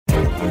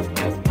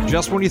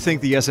Just when you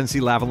think the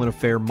SNC-Lavalin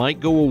affair might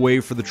go away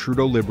for the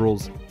Trudeau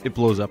Liberals, it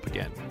blows up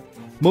again.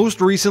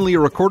 Most recently, a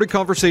recorded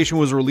conversation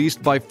was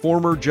released by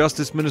former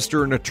Justice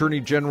Minister and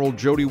Attorney General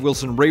Jody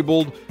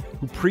Wilson-Raybould,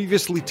 who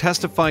previously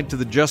testified to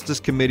the Justice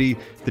Committee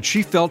that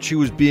she felt she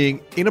was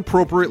being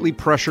inappropriately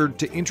pressured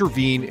to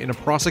intervene in a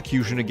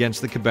prosecution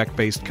against the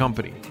Quebec-based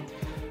company.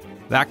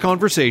 That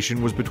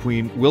conversation was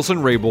between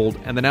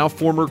Wilson-Raybould and the now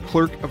former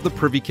clerk of the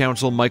Privy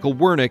Council, Michael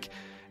Wernick,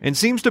 and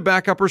seems to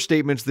back up her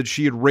statements that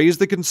she had raised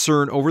the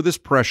concern over this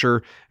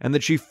pressure and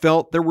that she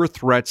felt there were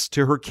threats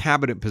to her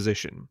cabinet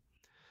position.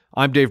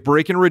 I'm Dave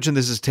Breckenridge, and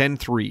this is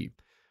 10-3.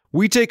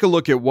 We take a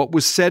look at what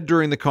was said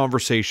during the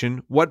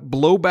conversation, what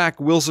blowback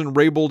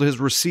Wilson-Raybould has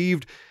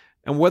received,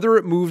 and whether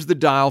it moves the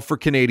dial for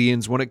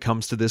Canadians when it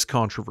comes to this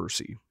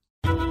controversy.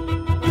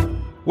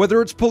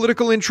 Whether it's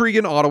political intrigue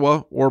in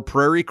Ottawa, or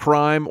prairie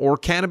crime, or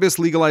cannabis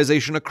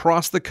legalization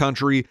across the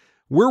country,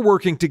 we're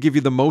working to give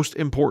you the most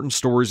important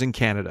stories in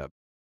Canada.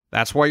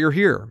 That's why you're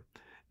here.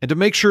 And to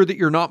make sure that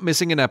you're not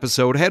missing an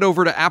episode, head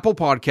over to Apple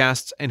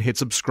Podcasts and hit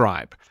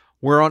subscribe.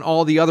 We're on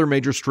all the other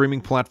major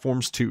streaming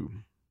platforms too.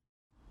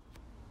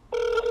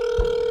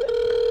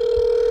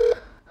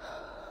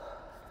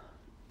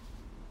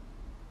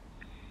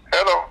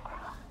 Hello.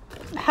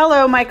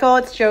 Hello, Michael.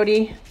 It's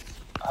Jody.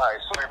 Hi,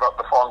 sorry about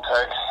the phone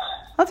tag.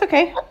 That's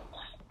okay.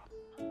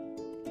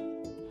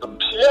 The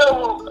PM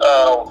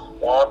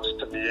wants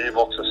to be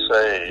able to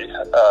say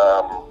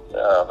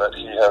that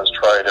he has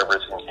tried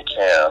everything he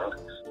can,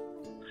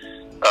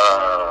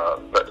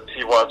 but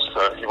he wants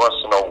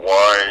to know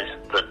why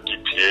the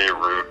DPA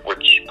route,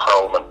 which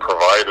Parliament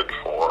provided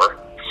for,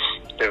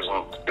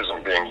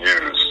 isn't being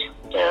used.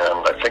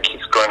 And I think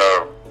he's going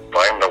to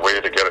find a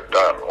way to get it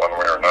done one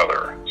way or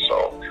another.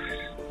 So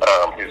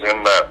he's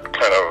in that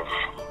kind of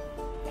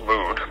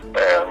mood,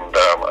 and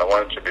I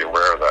wanted to be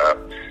aware of that.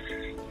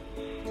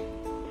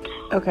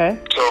 Okay.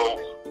 So,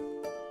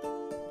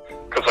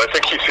 because I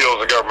think he feels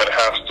the government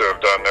has to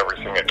have done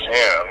everything it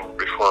can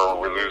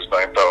before we lose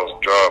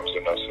 9,000 jobs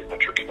in a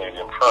signature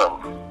Canadian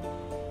firm.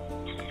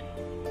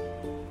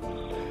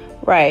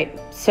 Right.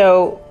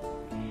 So,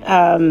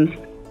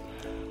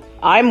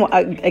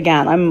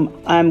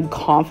 I'm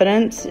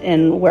confident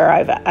in where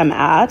I'm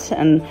at,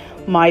 and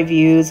my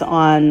views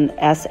on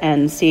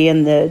SNC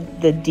and the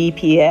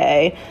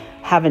DPA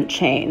haven't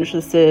changed.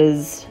 This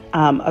is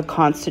a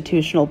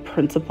constitutional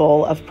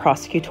principle of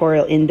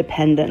prosecutorial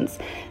independence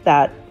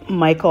that,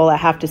 Michael, I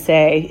have to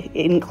say,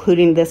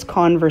 including this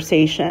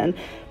conversation,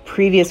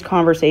 previous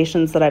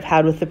conversations that I've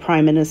had with the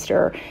Prime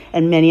Minister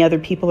and many other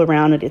people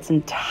around it, it's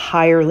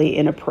entirely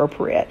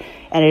inappropriate,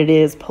 and it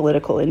is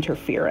political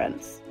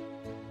interference.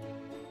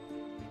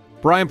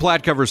 Brian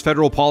Platt covers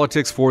federal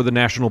politics for the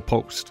National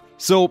Post.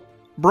 So,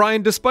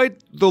 Brian,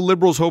 despite the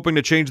Liberals hoping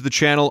to change the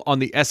channel on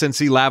the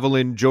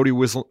SNC-Lavalin Jody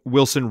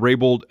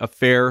Wilson-Raybould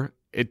affair,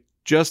 it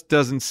just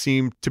doesn't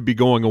seem to be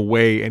going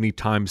away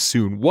anytime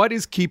soon. What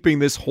is keeping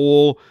this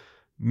whole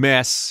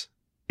mess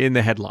in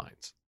the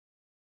headlines?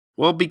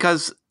 Well,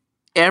 because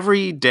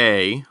every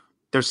day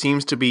there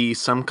seems to be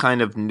some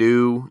kind of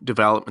new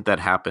development that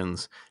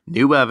happens.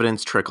 New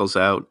evidence trickles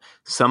out.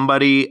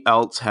 Somebody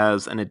else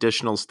has an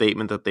additional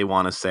statement that they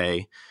want to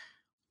say.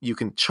 You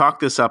can chalk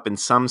this up in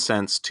some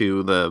sense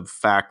to the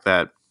fact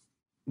that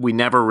we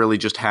never really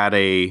just had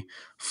a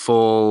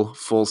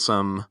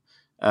fulsome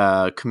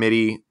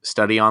committee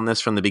study on this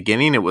from the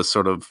beginning. It was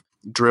sort of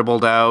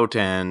dribbled out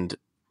and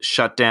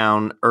shut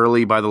down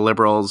early by the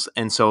Liberals.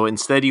 And so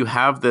instead you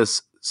have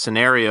this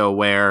scenario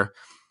where,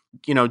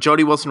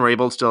 Jody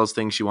Wilson-Raybould still has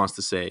things she wants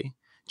to say.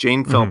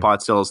 Jane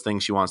Philpott still has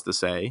things she wants to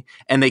say.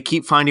 And they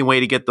keep finding a way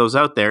to get those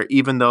out there,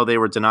 even though they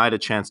were denied a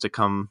chance to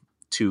come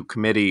to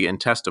committee and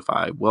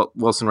testify. Well,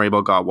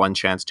 Wilson-Raybould got one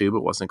chance to,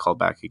 but wasn't called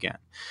back again.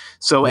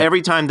 So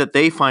every time that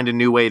they find a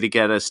new way to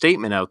get a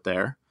statement out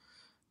there,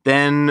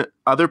 then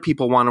other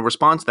people want to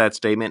respond to that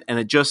statement. And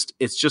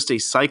it's just a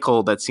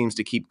cycle that seems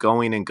to keep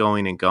going and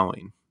going and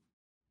going.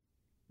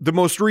 The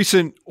most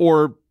recent,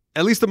 or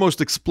at least the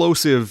most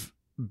explosive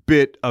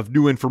bit of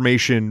new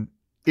information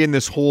in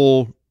this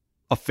whole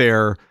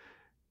affair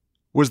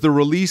was the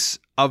release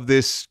of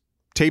this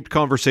taped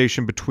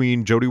conversation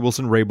between Jody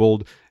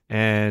Wilson-Raybould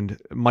and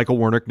Michael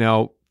Wernick,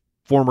 now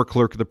former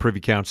clerk of the Privy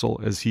Council,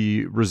 as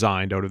he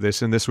resigned out of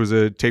this. And this was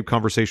a taped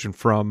conversation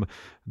from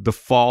the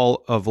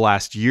fall of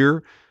last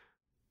year.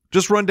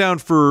 Just run down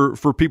for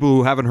people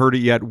who haven't heard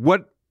it yet.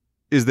 What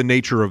is the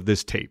nature of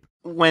this tape?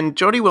 When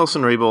Jody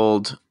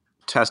Wilson-Raybould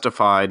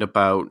testified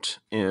about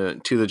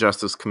to the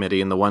Justice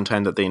Committee, and the one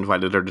time that they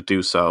invited her to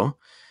do so,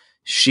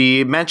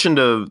 she mentioned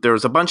there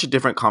was a bunch of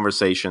different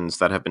conversations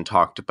that have been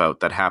talked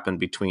about that happened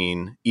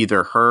between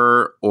either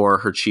her or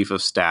her chief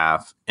of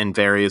staff and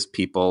various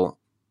people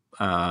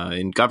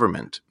in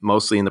government,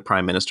 mostly in the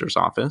Prime Minister's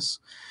office.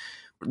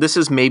 This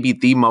is maybe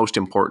the most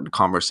important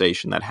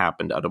conversation that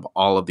happened out of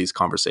all of these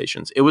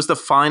conversations. It was the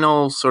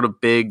final sort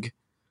of big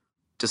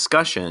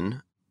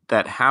discussion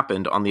that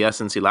happened on the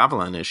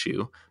SNC-Lavalin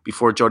issue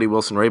before Jody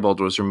Wilson-Raybould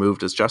was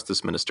removed as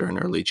Justice Minister in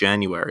early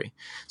January.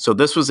 So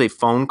this was a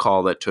phone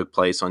call that took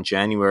place on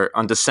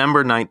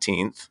December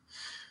 19th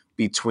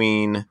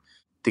between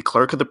the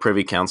clerk of the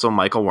Privy Council,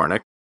 Michael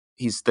Wernick.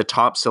 He's the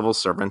top civil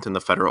servant in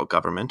the federal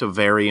government, a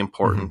very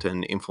important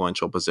and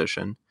influential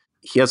position.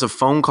 He has a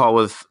phone call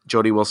with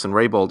Jody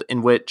Wilson-Raybould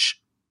in which,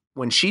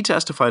 when she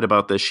testified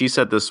about this, she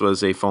said this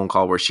was a phone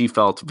call where she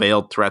felt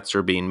veiled threats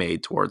were being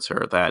made towards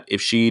her, that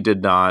if she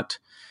did not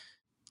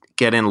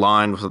get in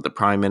line with what the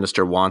Prime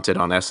Minister wanted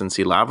on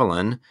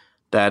SNC-Lavalin,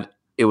 that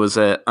it was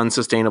an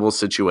unsustainable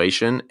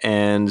situation.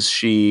 And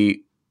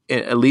she,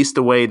 at least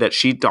the way that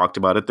she talked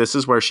about it, this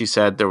is where she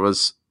said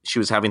she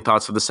was having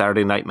thoughts of the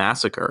Saturday Night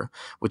Massacre,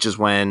 which is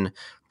when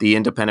the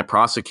independent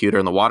prosecutor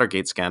in the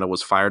Watergate scandal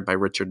was fired by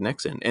Richard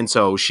Nixon. And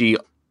so she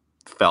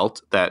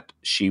felt that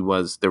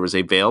there was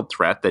a veiled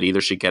threat that either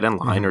she'd get in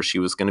line or she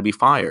was going to be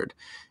fired.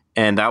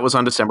 And that was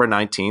on December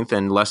 19th,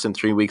 and less than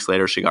 3 weeks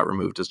later, she got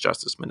removed as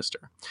Justice Minister.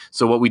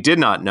 So what we did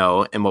not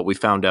know, and what we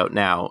found out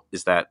now,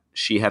 is that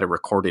she had a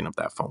recording of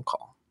that phone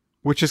call.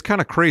 Which is kind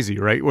of crazy,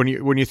 right? When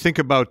you think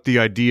about the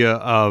idea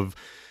of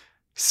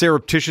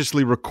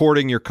surreptitiously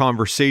recording your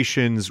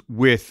conversations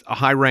with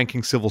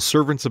high-ranking civil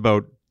servants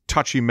about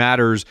touchy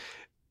matters,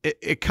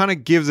 it kind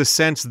of gives a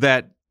sense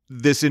that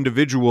this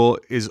individual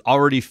is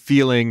already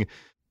feeling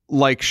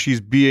like she's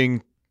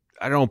being,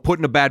 put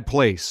in a bad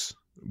place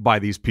by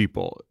these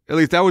people. At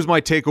least that was my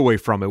takeaway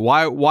from it.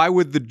 Why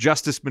would the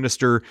Justice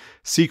Minister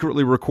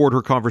secretly record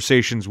her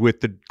conversations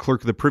with the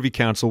clerk of the Privy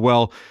Council?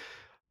 Well,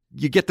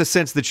 you get the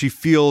sense that she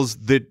feels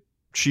that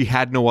she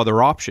had no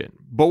other option.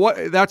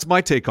 But that's my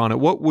take on it.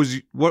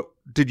 What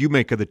did you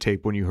make of the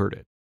tape when you heard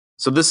it?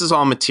 So this is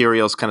all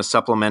materials, kind of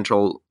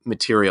supplemental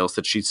materials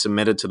that she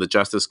submitted to the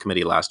Justice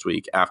Committee last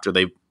week after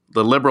the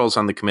Liberals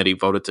on the committee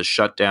voted to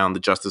shut down the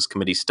Justice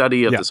Committee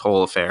study of this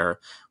whole affair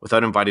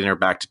without inviting her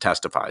back to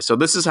testify. So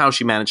this is how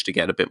she managed to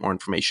get a bit more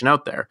information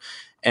out there.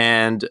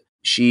 And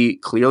she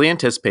clearly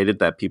anticipated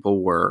that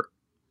people were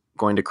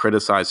going to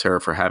criticize her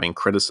for having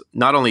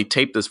not only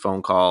taped this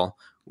phone call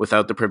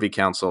without the Privy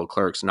Council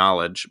clerk's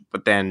knowledge,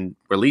 but then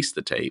released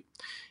the tape.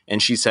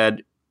 And she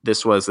said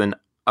this was an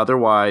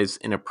otherwise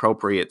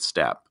inappropriate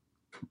step.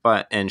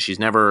 And she's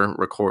never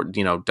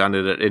done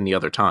it at any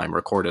other time,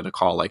 recorded a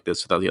call like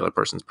this without the other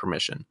person's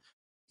permission.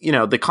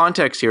 The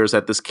context here is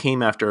that this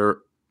came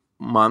after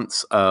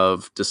months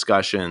of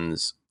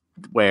discussions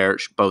where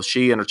both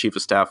she and her chief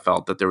of staff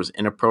felt that there was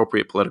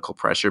inappropriate political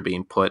pressure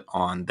being put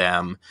on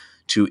them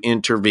to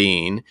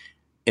intervene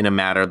in a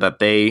matter that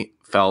they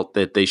felt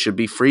that they should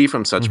be free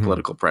from such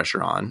political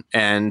pressure on.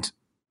 And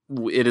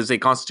it is a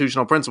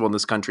constitutional principle in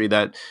this country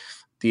that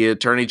the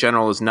Attorney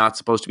General is not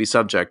supposed to be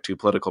subject to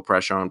political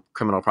pressure on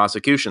criminal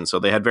prosecution. So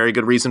they had very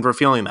good reason for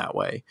feeling that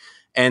way.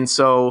 And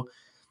so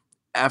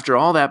after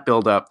all that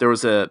buildup, there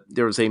was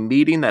a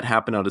meeting that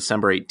happened on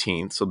December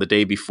 18th, so the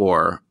day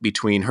before,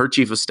 between her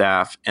chief of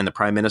staff and the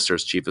Prime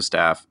Minister's chief of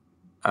staff,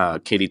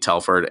 Katie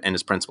Telford, and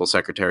his principal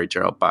secretary,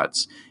 Gerald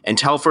Butts. And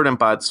Telford and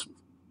Butts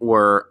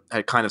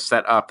had kind of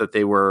set up that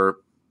they were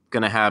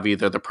going to have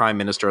either the Prime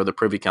Minister or the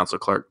Privy Council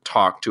clerk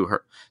talk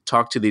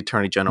to the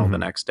Attorney General the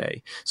next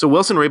day. So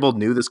Wilson-Raybould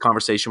knew this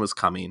conversation was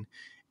coming.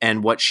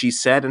 And what she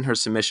said in her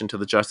submission to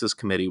the Justice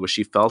Committee was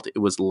she felt it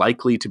was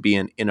likely to be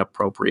an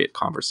inappropriate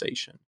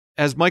conversation.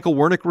 Has Michael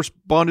Wernick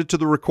responded to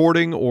the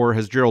recording, or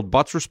has Gerald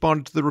Butts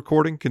responded to the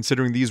recording,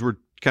 considering these were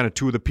kind of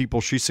two of the people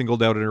she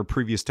singled out in her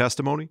previous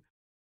testimony?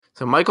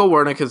 So Michael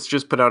Wernick has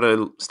just put out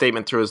a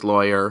statement through his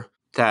lawyer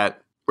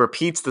that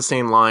repeats the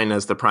same line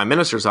as the Prime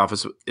Minister's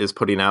office is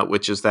putting out,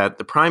 which is that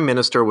the Prime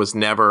Minister was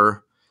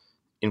never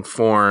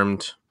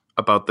informed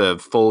about the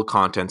full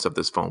contents of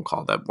this phone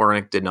call, that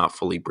Wernick did not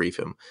fully brief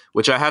him,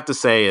 which I have to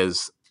say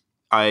is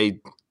I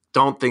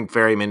don't think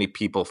very many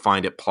people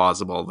find it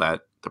plausible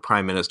that the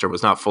Prime Minister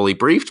was not fully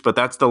briefed, but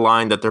that's the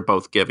line that they're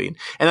both giving.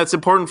 And that's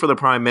important for the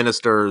Prime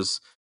Minister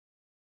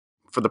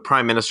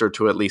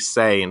to at least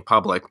say in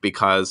public,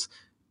 because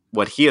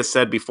what he has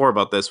said before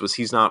about this was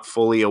he's not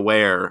fully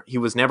aware. He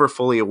was never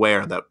fully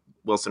aware that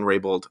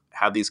Wilson-Raybould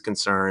had these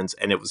concerns,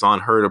 and it was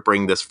on her to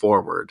bring this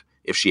forward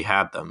if she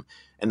had them.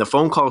 And the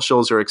phone call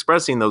shows her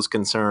expressing those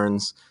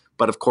concerns,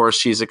 but of course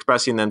she's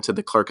expressing them to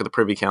the clerk of the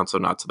Privy Council,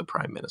 not to the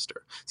Prime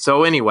Minister.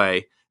 So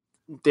anyway,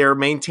 they're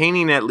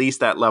maintaining at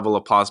least that level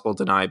of plausible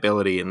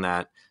deniability in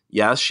that,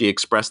 yes, she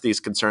expressed these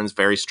concerns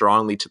very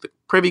strongly to the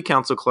Privy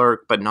Council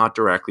clerk, but not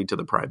directly to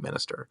the Prime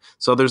Minister.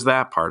 So there's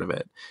that part of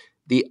it.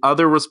 The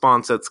other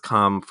response that's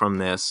come from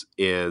this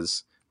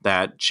is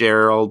that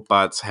Gerald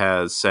Butts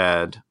has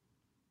said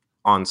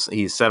on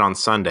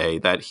Sunday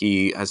that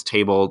he has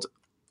tabled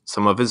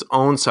some of his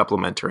own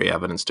supplementary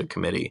evidence to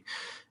committee.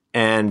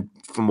 And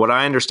from what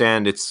I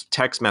understand, it's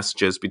text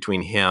messages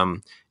between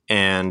him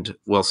and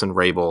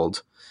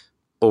Wilson-Raybould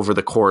over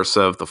the course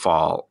of the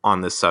fall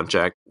on this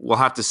subject. We'll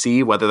have to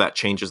see whether that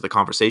changes the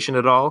conversation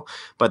at all.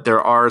 But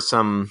there are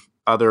some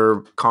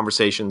other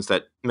conversations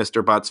that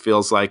Mr. Butts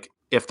feels like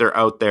if they're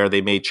out there,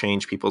 they may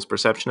change people's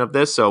perception of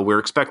this. So we're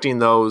expecting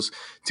those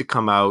to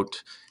come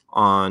out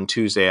on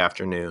Tuesday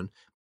afternoon.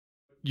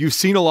 you've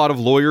seen a lot of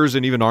lawyers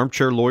and even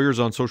armchair lawyers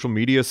on social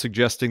media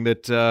suggesting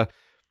that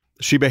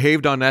she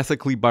behaved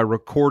unethically by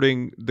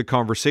recording the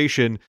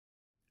conversation.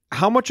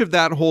 How much of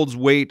that holds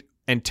weight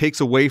and takes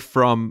away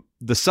from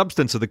the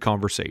substance of the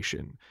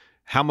conversation?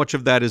 How much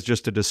of that is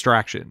just a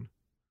distraction?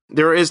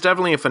 There is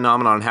definitely a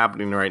phenomenon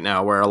happening right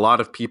now where a lot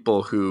of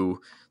people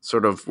who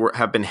sort of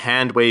have been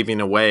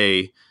hand-waving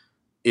away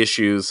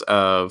issues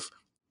of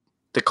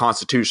the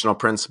constitutional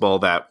principle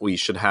that we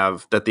should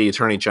have, that the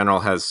Attorney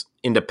General has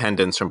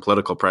independence from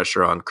political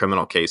pressure on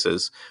criminal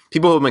cases.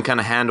 People who have been kind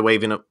of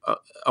hand-waving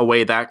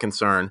away that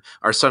concern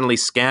are suddenly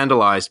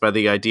scandalized by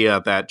the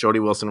idea that Jody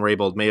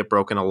Wilson-Raybould may have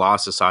broken a Law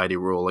Society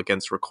rule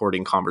against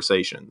recording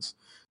conversations.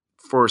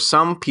 For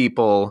some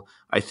people,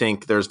 I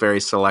think there's very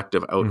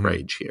selective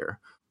outrage here.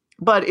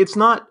 But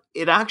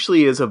it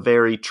actually is a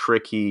very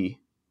tricky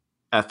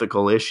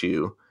ethical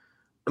issue.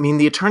 I mean,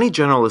 the Attorney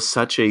General is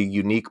such a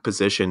unique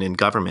position in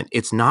government.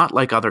 It's not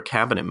like other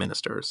cabinet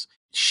ministers.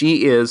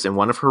 She is, in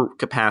one of her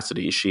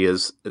capacities, she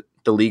is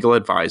the legal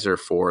advisor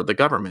for the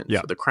government,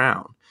 for the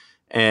Crown.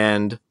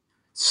 And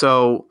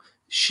so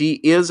she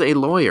is a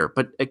lawyer.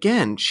 But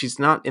again, she's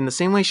not, in the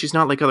same way she's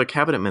not like other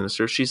cabinet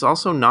ministers, she's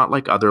also not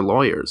like other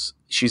lawyers.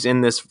 She's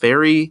in this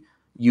very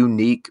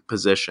unique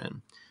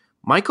position.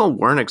 Michael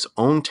Wernick's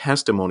own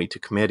testimony to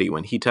committee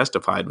when he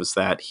testified was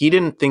that he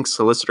didn't think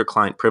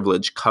solicitor-client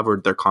privilege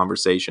covered their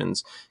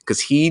conversations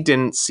because he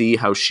didn't see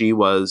how she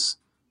was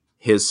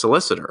his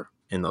solicitor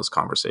in those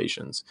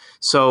conversations.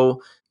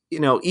 So,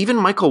 even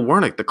Michael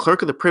Wernick, the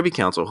clerk of the Privy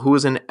Council, who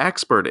is an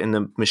expert in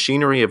the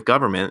machinery of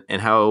government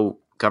and how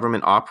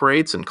government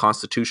operates and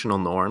constitutional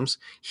norms,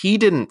 he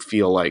didn't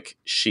feel like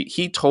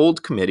he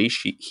told committee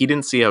he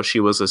didn't see how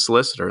she was a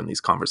solicitor in these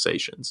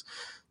conversations.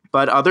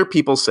 But other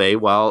people say,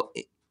 well,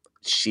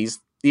 she's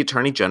the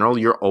Attorney General.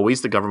 You're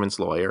always the government's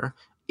lawyer.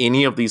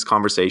 Any of these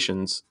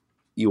conversations,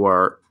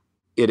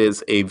 it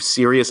is a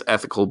serious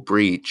ethical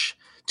breach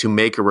to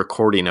make a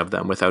recording of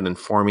them without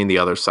informing the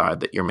other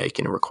side that you're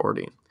making a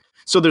recording.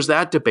 So there's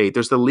that debate.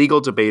 There's the legal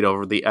debate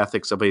over the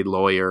ethics of a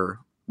lawyer,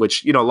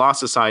 which, Law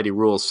Society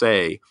rules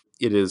say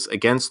it is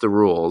against the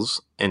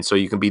rules. And so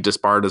you can be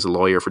disbarred as a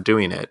lawyer for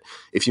doing it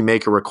if you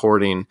make a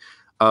recording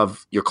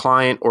of your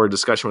client or a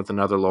discussion with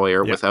another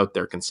lawyer without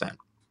their consent.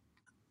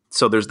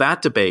 So there's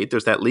that debate,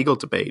 there's that legal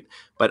debate.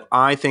 But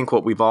I think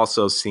what we've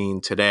also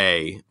seen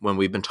today when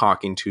we've been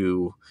talking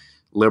to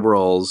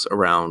Liberals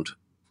around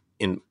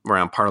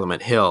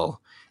Parliament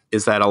Hill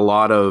is that a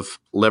lot of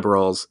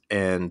Liberals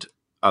and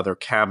other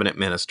cabinet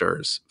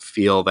ministers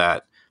feel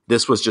that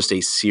this was just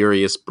a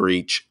serious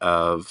breach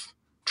of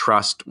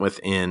trust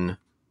within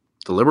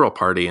the Liberal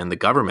Party and the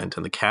government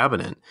and the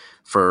cabinet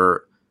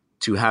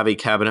to have a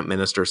cabinet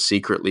minister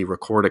secretly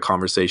record a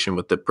conversation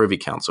with the Privy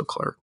Council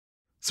clerk.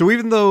 So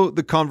even though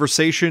the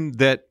conversation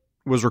that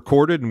was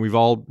recorded and we've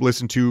all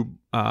listened to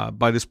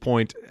by this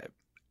point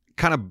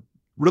kind of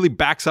really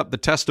backs up the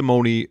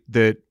testimony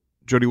that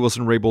Jody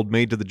Wilson-Raybould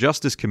made to the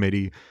Justice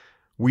Committee,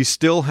 we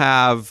still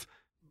have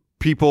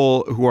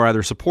people who are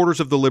either supporters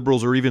of the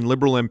Liberals or even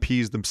Liberal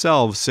MPs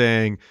themselves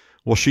saying,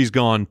 well, she's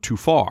gone too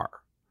far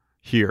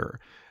here.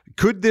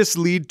 Could this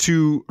lead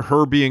to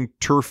her being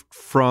turfed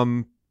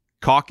from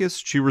caucus?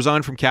 She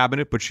resigned from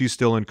cabinet, but she's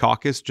still in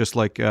caucus, just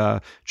like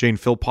Jane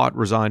Philpott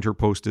resigned her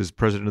post as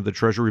president of the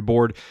Treasury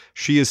Board.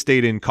 She has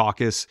stayed in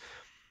caucus.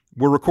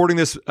 We're recording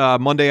this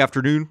Monday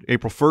afternoon,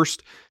 April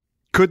 1st.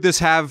 Could this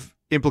have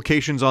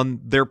implications on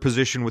their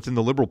position within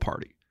the Liberal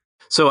Party?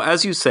 So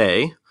as you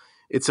say,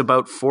 it's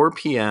about 4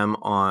 p.m.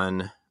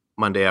 on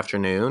Monday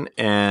afternoon,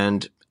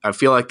 and I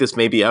feel like this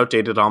may be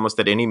outdated almost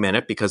at any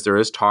minute because there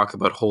is talk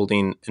about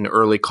holding an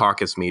early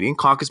caucus meeting.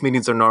 Caucus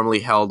meetings are normally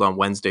held on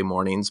Wednesday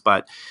mornings,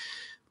 but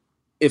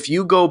if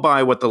you go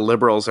by what the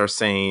Liberals are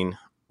saying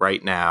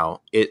right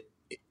now, it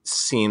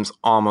seems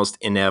almost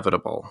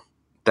inevitable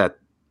that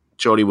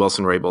Jody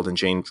Wilson-Raybould and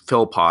Jane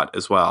Philpott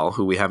as well,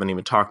 who we haven't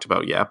even talked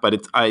about yet,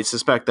 but I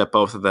suspect that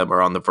both of them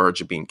are on the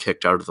verge of being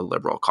kicked out of the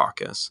Liberal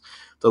caucus.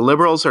 The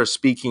Liberals are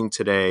speaking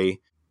today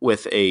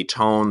with a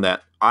tone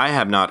that I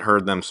have not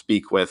heard them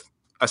speak with,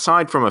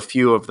 aside from a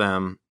few of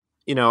them.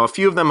 A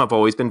few of them have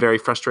always been very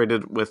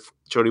frustrated with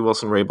Jody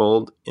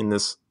Wilson-Raybould in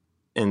this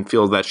and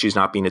feel that she's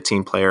not being a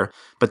team player.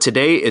 But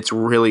today it's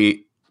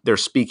really, they're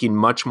speaking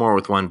much more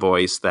with one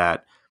voice,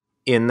 that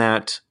in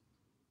that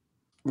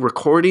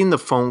recording the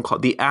phone call,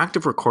 the act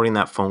of recording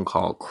that phone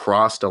call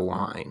crossed a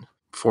line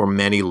for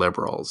many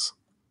Liberals.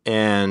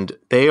 And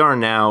they are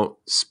now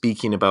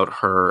speaking about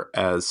her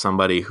as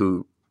somebody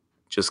who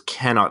just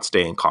cannot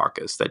stay in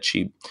caucus, that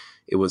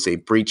it was a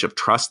breach of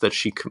trust that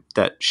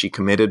she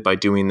committed by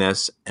doing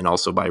this and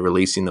also by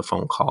releasing the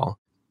phone call.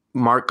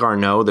 Mark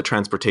Garneau, the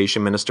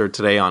transportation minister,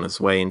 today on his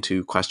way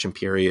into question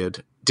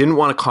period, didn't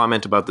want to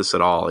comment about this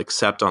at all,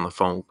 except on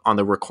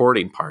the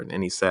recording part.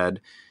 And he said,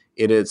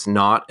 it is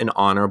not an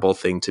honorable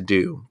thing to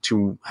do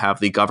to have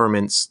the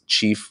government's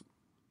chief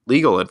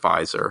legal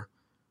advisor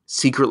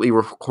secretly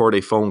record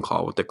a phone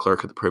call with the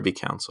clerk of the Privy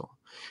Council.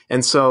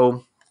 And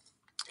so,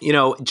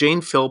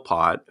 Jane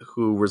Philpott,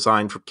 who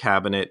resigned from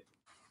cabinet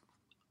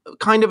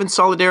kind of in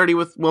solidarity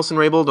with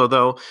Wilson-Raybould,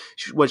 although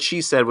what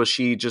she said was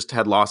she just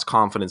had lost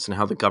confidence in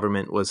how the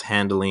government was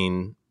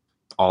handling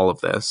all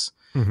of this.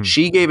 Mm-hmm.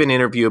 She gave an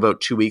interview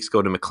about 2 weeks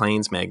ago to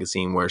Maclean's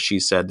magazine where she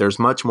said there's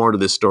much more to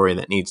this story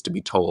that needs to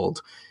be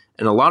told.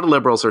 And a lot of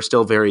Liberals are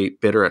still very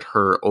bitter at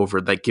her over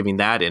giving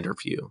that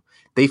interview.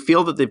 They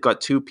feel that they've got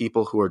two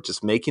people who are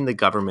just making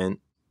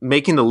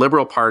the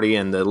Liberal Party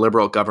and the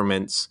Liberal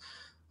government's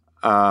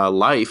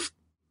life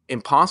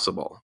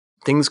impossible.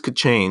 Things could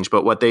change,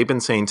 but what they've been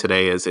saying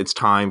today is it's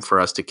time for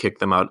us to kick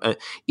them out.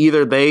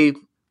 Either they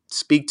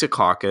speak to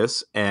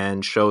caucus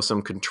and show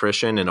some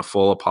contrition and a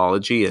full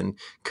apology and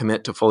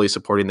commit to fully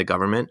supporting the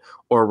government,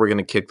 or we're going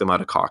to kick them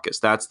out of caucus.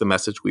 That's the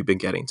message we've been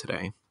getting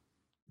today.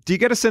 Do you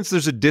get a sense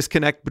there's a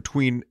disconnect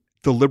between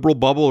the Liberal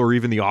bubble or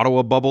even the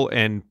Ottawa bubble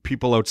and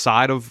people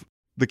outside of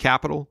the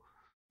capital?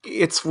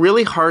 It's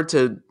really hard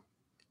to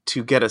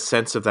get a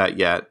sense of that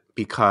yet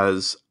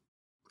because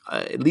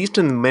at least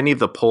in many of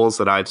the polls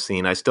that I've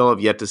seen, I still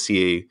have yet to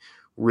see a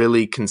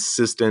really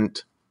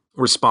consistent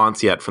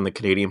response yet from the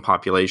Canadian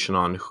population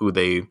on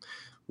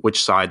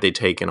which side they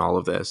take in all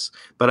of this.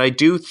 But I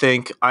do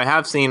think, I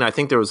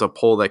think there was a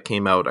poll that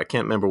came out, I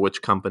can't remember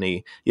which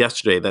company,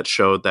 yesterday that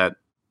showed that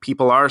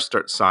people are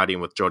siding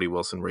with Jody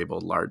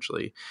Wilson-Raybould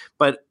largely.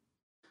 But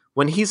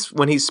when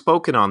he's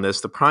spoken on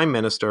this, the Prime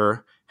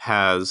Minister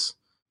has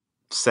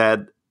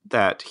said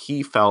that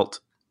he felt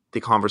the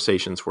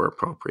conversations were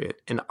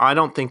appropriate. And I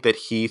don't think that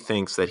he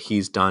thinks that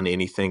he's done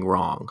anything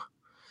wrong.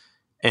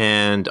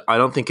 And I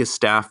don't think his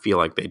staff feel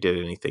like they did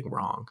anything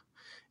wrong.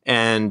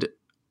 And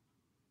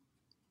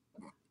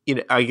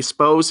I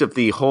suppose if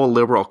the whole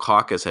Liberal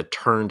caucus had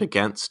turned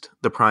against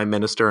the Prime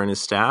Minister and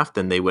his staff,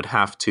 then they would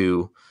have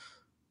to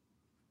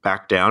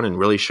back down and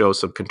really show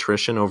some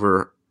contrition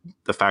over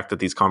the fact that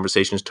these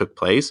conversations took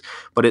place.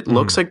 But it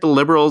looks like the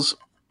Liberals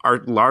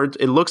are large.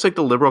 It looks like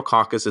the Liberal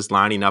caucus is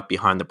lining up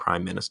behind the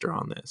Prime Minister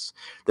on this,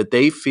 that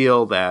they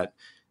feel that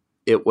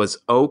it was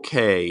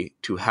okay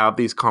to have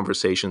these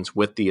conversations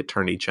with the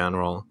Attorney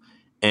General,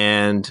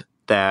 and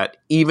that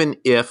even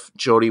if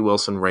Jody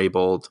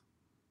Wilson-Raybould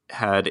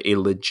had a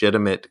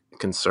legitimate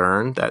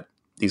concern that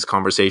these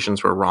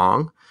conversations were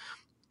wrong,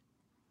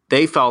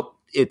 they felt,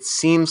 it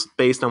seems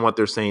based on what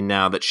they're saying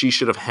now, that she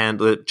should have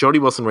handled it. Jody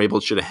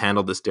Wilson-Raybould should have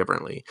handled this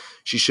differently.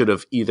 She should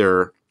have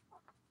either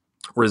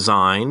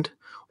resigned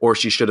or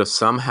she should have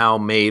somehow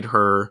made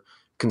her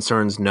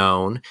concerns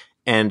known.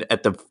 And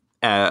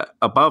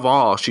above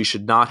all, she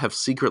should not have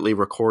secretly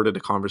recorded a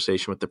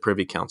conversation with the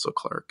Privy Council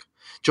clerk.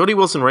 Jody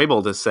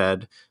Wilson-Raybould has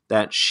said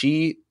that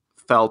she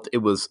felt it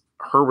was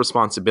her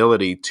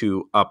responsibility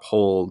to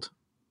uphold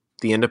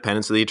the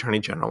independence of the Attorney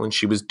General, and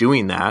she was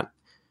doing that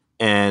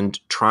and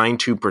trying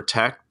to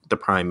protect the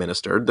Prime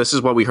Minister. This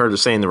is what we heard her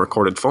say in the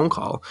recorded phone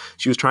call.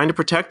 She was trying to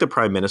protect the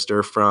Prime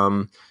Minister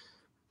from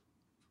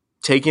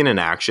taking an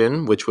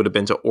action, which would have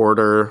been to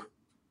order,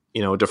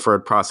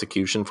 deferred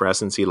prosecution for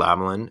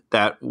SNC-Lavalin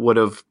that would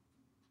have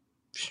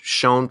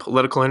shown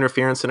political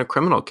interference in a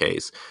criminal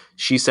case.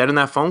 She said in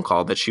that phone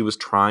call that she was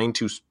trying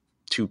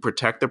to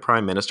protect the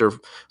Prime Minister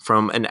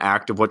from an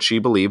act of what she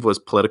believed was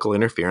political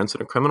interference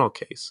in a criminal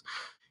case.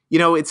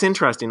 It's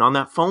interesting. On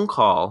that phone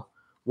call,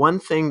 one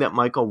thing that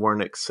Michael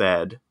Wernick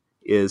said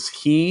is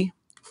he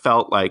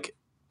felt like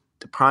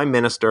the Prime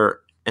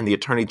Minister and the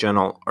Attorney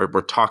General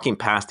were talking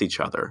past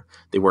each other.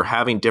 They were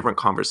having different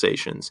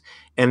conversations.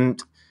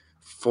 And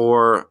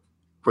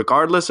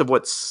regardless of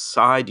what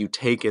side you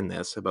take in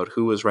this about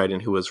who was right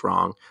and who was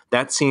wrong,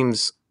 that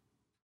seems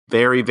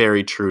very,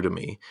 very true to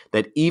me.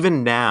 That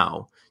even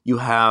now you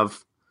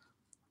have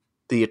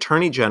the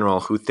Attorney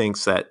General who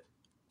thinks that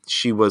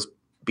she was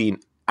being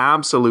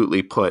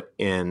absolutely put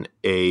in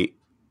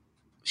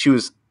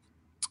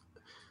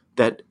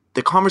that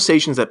the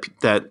conversations that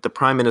the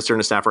Prime Minister and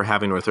his staff were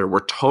having with her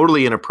were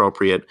totally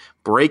inappropriate,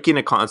 breaking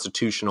a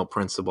constitutional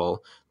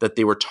principle, that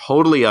they were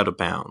totally out of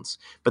bounds.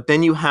 But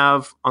then you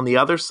have, on the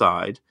other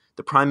side,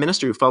 the Prime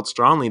Minister who felt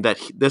strongly that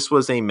this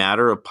was a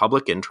matter of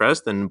public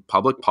interest and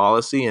public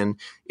policy, and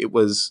he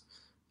was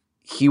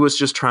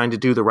just trying to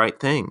do the right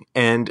thing.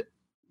 And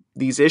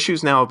these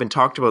issues now have been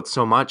talked about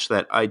so much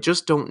that I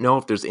just don't know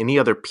if there's any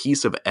other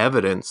piece of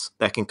evidence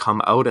that can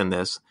come out in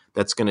this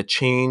that's going to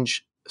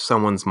change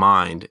someone's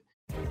mind.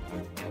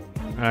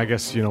 I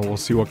guess, we'll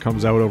see what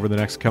comes out over the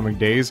next coming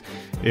days.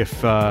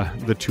 If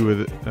the two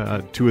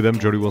of them,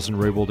 Jody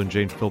Wilson-Raybould and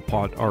Jane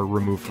Philpott, are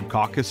removed from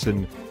caucus,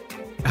 and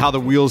how the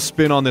wheels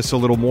spin on this a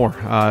little more.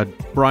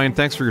 Brian,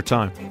 thanks for your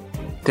time.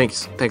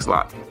 Thanks a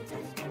lot.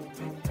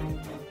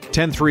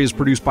 10-3 is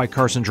produced by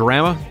Carson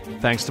Jarama.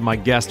 Thanks to my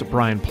guest,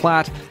 Brian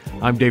Platt.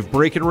 I'm Dave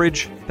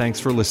Breckenridge. Thanks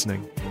for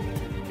listening.